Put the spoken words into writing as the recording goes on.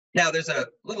Now, there's a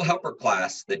little helper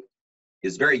class that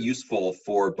is very useful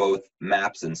for both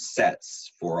maps and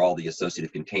sets for all the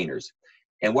associative containers.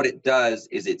 And what it does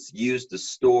is it's used to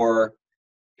store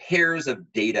pairs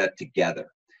of data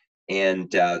together.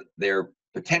 And they're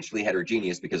potentially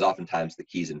heterogeneous because oftentimes the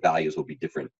keys and values will be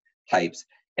different types.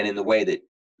 And in the way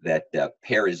that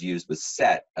pair is used with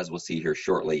set, as we'll see here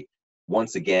shortly,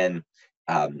 once again,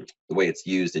 the way it's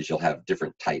used is you'll have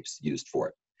different types used for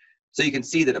it. So you can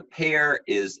see that a pair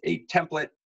is a template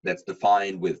that's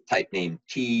defined with type name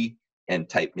T and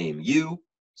type name U.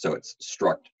 So it's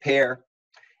struct pair.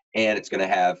 And it's going to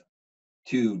have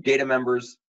two data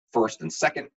members, first and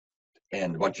second,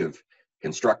 and a bunch of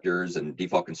constructors and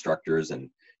default constructors and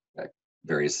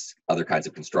various other kinds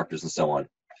of constructors and so on.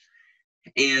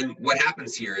 And what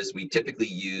happens here is we typically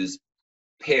use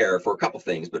pair for a couple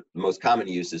things, but the most common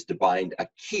use is to bind a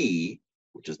key,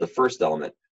 which is the first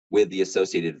element, with the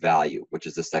associated value, which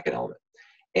is the second element.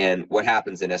 And what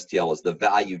happens in STL is the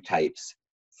value types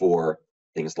for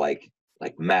things like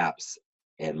maps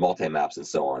and multi-maps and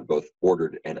so on, both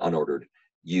ordered and unordered,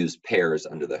 use pairs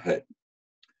under the hood.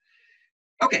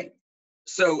 Okay,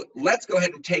 so let's go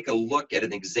ahead and take a look at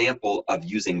an example of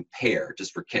using pair,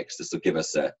 just for kicks. This will give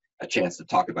us a chance to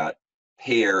talk about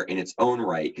pair in its own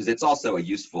right, because it's also a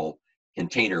useful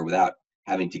container without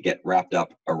having to get wrapped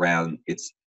up around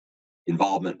its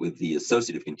involvement with the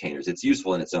associative containers. It's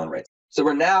useful in its own right. So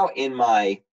we're now in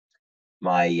my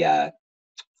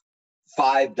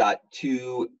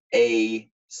 5.2a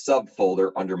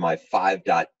subfolder under my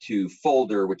 5.2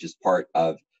 folder, which is part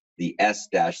of the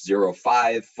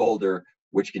S-05 folder,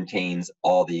 which contains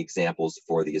all the examples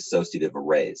for the associative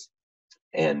arrays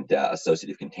and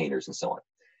associative containers and so on.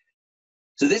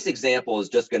 So this example is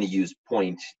just going to use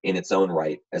point in its own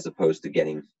right, as opposed to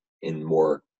getting in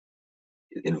more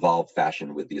involved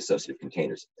fashion with the associative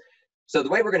containers. So the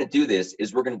way we're going to do this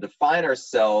is we're going to define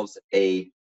ourselves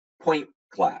a point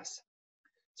class.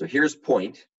 So here's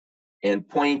point, and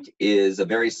point is a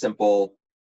very simple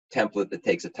template that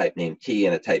takes a type name T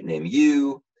and a type name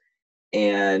U,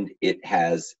 and it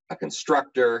has a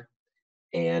constructor,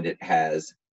 and it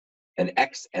has an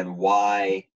X and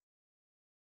Y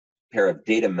pair of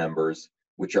data members,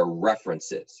 which are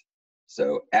references.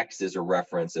 So X is a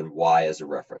reference and Y is a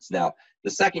reference. Now, the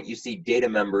second you see data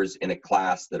members in a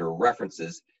class that are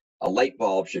references, a light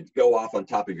bulb should go off on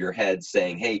top of your head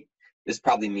saying, hey, this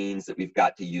probably means that we've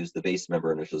got to use the base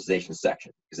member initialization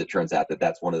section, because it turns out that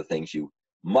that's one of the things you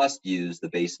must use the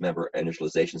base member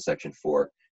initialization section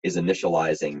for, is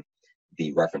initializing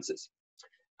the references.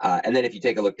 And then if you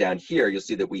take a look down here, you'll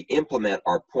see that we implement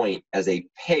our point as a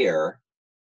pair,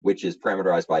 which is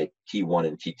parameterized by T1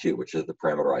 and T2, which are the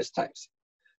parameterized types.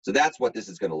 So that's what this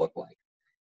is going to look like.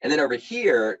 And then over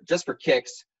here, just for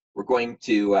kicks, we're going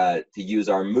to use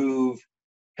our move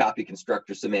copy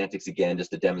constructor semantics again,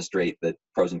 just to demonstrate the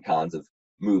pros and cons of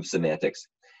move semantics.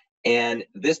 And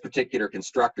this particular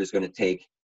constructor is going to take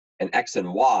an X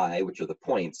and Y, which are the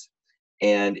points,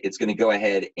 and it's going to go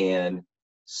ahead and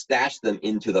stash them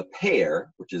into the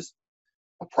pair, which is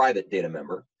a private data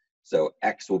member. So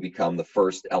X will become the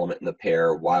first element in the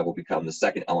pair, Y will become the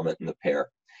second element in the pair.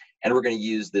 And we're going to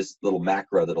use this little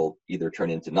macro that'll either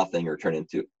turn into nothing or turn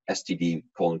into std :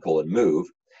 move.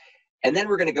 And then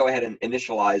we're going to go ahead and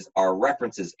initialize our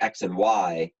references X and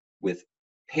Y with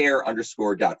pair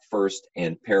underscore dot first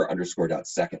and pair underscore dot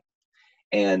second.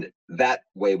 And that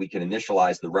way we can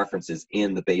initialize the references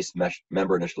in the base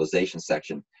member initialization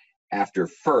section after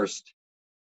first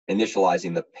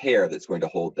initializing the pair that's going to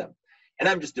hold them. And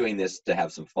I'm just doing this to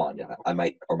have some fun. I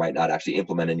might or might not actually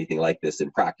implement anything like this in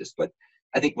practice, but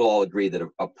I think we'll all agree that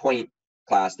a point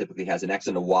class typically has an X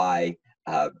and a Y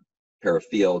pair of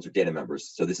fields or data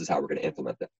members. So this is how we're going to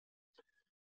implement them.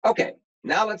 Okay,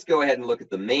 now let's go ahead and look at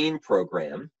the main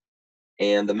program.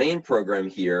 And the main program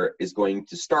here is going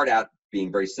to start out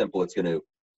being very simple. It's going to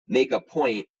make a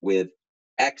point with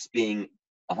X being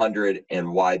 100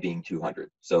 and Y being 200.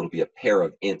 So it'll be a pair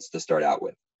of ints to start out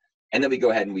with. And then we go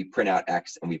ahead and we print out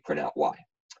X and we print out Y.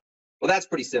 Well, that's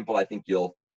pretty simple. I think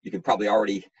you can probably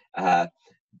already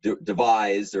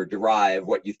devise or derive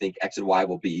what you think X and Y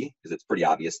will be, because it's pretty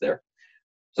obvious there.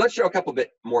 So let's show a couple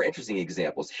bit more interesting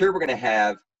examples. Here we're going to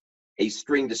have a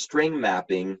string to string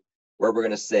mapping where we're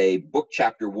going to say book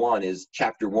chapter 1 is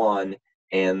chapter 1,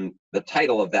 and the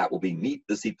title of that will be Meet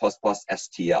the C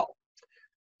STL.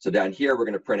 So down here, we're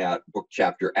going to print out book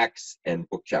chapter X and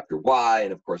book chapter Y,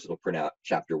 and of course, it'll print out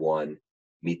chapter 1,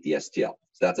 Meet the STL.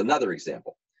 So that's another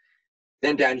example.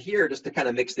 Then down here, just to kind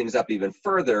of mix things up even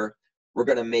further, we're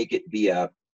going to make it be a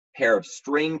pair of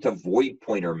string to void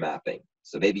pointer mapping.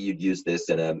 So maybe you'd use this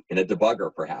in a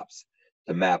debugger, perhaps.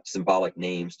 to map symbolic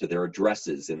names to their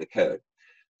addresses in the code.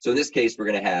 So in this case, we're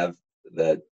going to have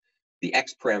the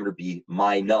X parameter be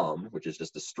my num, which is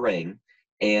just a string,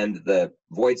 and the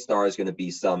void star is going to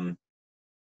be some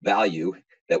value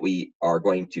that we are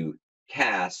going to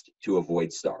cast to a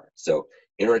void star. So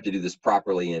in order to do this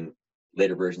properly in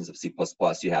later versions of C++,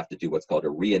 you have to do what's called a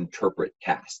reinterpret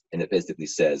cast. And it basically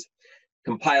says,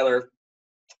 compiler,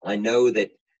 I know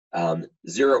that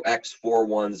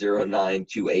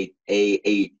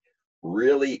 0x410928A8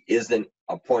 really isn't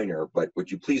a pointer, but would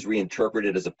you please reinterpret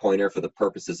it as a pointer for the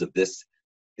purposes of this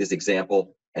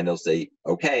example? And they'll say,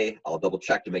 okay, I'll double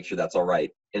check to make sure that's all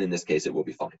right. And in this case, it will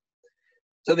be fine.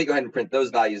 So let me go ahead and print those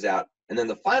values out. And then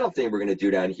the final thing we're going to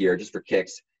do down here, just for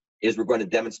kicks, is we're going to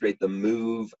demonstrate the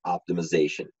move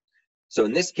optimization. So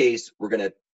in this case, we're going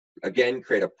to, again,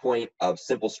 create a point of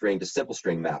simple string to simple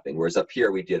string mapping, whereas up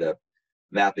here we did a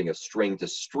mapping of string to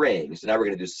string. So now we're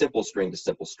going to do simple string to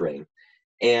simple string.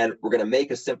 And we're going to make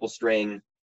a simple string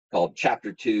called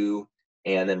chapter2,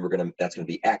 and then that's going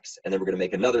to be X, and then we're going to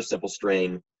make another simple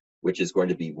string, which is going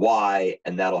to be Y,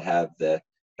 and that'll have the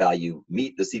value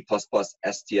meet the C++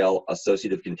 STL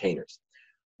associative containers,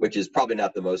 which is probably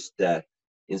not the most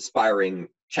inspiring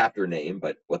chapter name,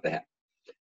 but what the heck.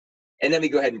 And then we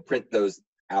go ahead and print those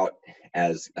out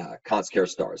as const char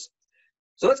stars.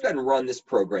 So let's go ahead and run this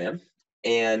program.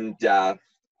 And I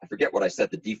forget what I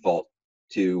set the default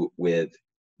to with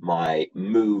my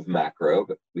move macro,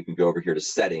 but we can go over here to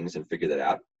settings and figure that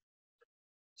out.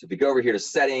 So if we go over here to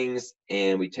settings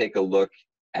and we take a look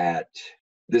at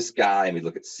this guy and we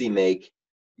look at CMake,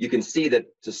 you can see that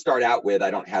to start out with,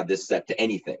 I don't have this set to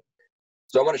anything.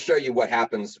 So I want to show you what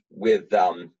happens with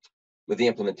the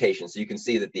implementation. So you can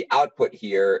see that the output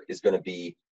here is going to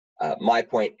be my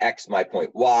point X, my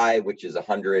point Y, which is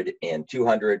 100 and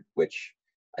 200, which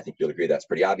I think you'll agree that's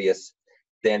pretty obvious.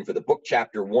 Then for the book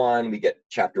chapter 1, we get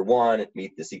chapter 1,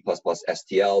 meet the C++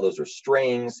 STL, those are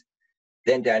strings.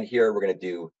 Then down here, we're going to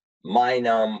do my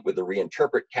num with the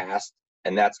reinterpret cast,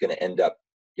 and that's going to end up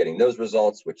getting those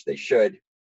results, which they should.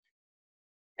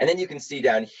 And then you can see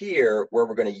down here where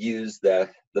we're going to use the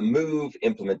move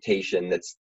implementation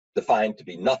that's defined to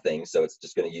be nothing. So it's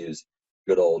just going to use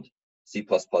good old C++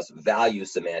 value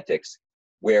semantics,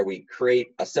 where we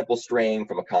create a simple string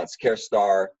from a const char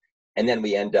star, and then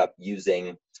we end up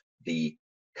using the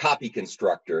copy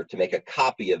constructor to make a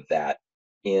copy of that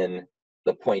in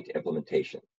the point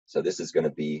implementation. So this is going to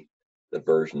be the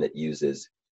version that uses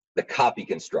the copy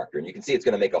constructor. And you can see it's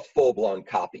going to make a full-blown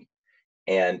copy.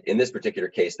 And in this particular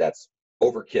case, that's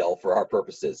overkill for our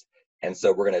purposes. And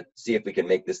so we're going to see if we can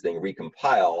make this thing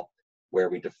recompile, where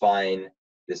we define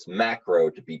this macro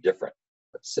to be different.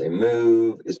 Let's say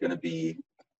move is going to be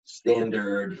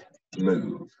standard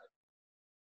move.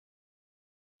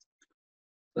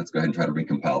 Let's go ahead and try to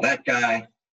recompile that guy.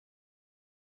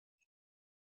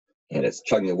 And it's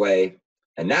chugging away.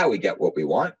 And now we get what we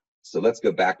want. So let's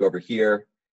go back over here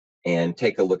and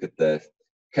take a look at the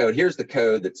code. Here's the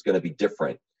code that's going to be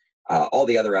different. All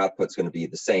the other outputs going to be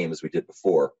the same as we did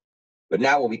before. But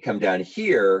now when we come down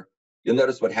here, you'll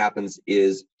notice what happens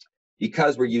is,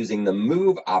 because we're using the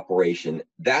move operation,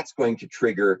 that's going to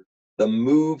trigger the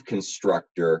move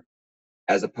constructor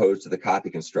as opposed to the copy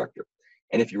constructor.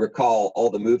 And if you recall, all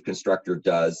the move constructor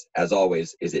does, as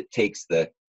always, is it takes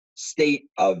the state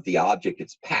of the object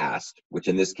it's passed, which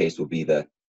in this case will be the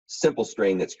simple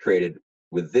string that's created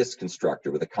with this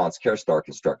constructor, with a const char star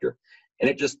constructor, and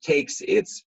it just takes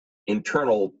its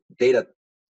internal data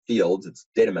fields, its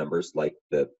data members, like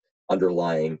the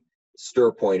underlying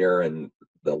stir pointer and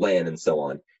the len and so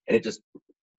on, and it just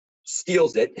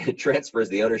steals it, it transfers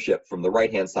the ownership from the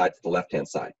right-hand side to the left-hand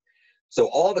side. So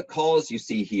all the calls you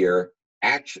see here,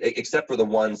 actually, except for the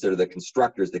ones that are the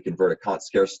constructors that convert a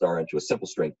const char star into a simple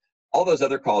string, all those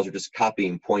other calls are just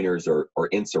copying pointers or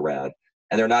ints around,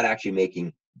 and they're not actually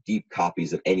making deep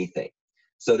copies of anything.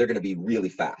 So they're going to be really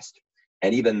fast.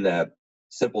 And even the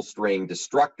simple string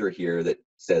destructor here that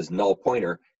says null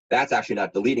pointer, that's actually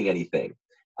not deleting anything.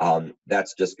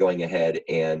 That's just going ahead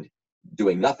and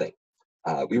doing nothing.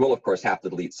 We will, of course, have to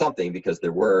delete something because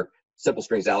there were simple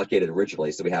strings allocated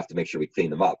originally, so we have to make sure we clean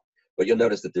them up. But you'll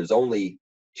notice that there's only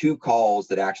 2 calls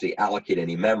that actually allocate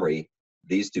any memory,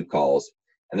 these 2 calls,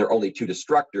 and there are only 2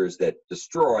 destructors that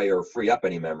destroy or free up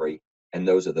any memory, and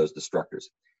those are those destructors.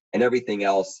 And everything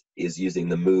else is using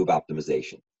the move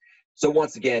optimization. So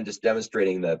once again, just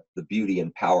demonstrating the beauty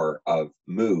and power of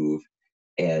move,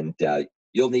 and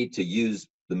you'll need to use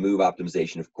the move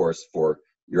optimization, of course, for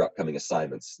your upcoming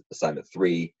assignments. Assignment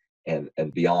 3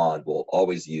 and beyond will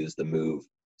always use the move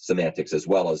semantics as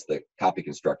well as the copy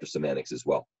constructor semantics as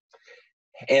well.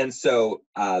 And so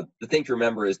the thing to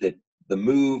remember is that the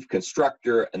move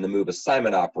constructor and the move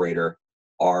assignment operator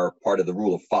are part of the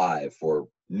rule of 5 for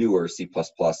newer C++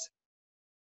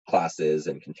 classes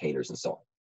and containers and so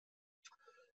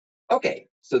on. Okay,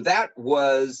 so that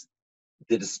was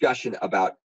the discussion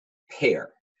about pair.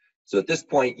 So at this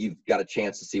point, you've got a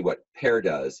chance to see what pair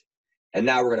does. And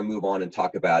now we're going to move on and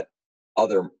talk about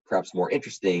other, perhaps more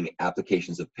interesting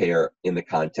applications of pair in the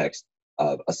context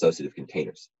of associative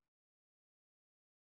containers.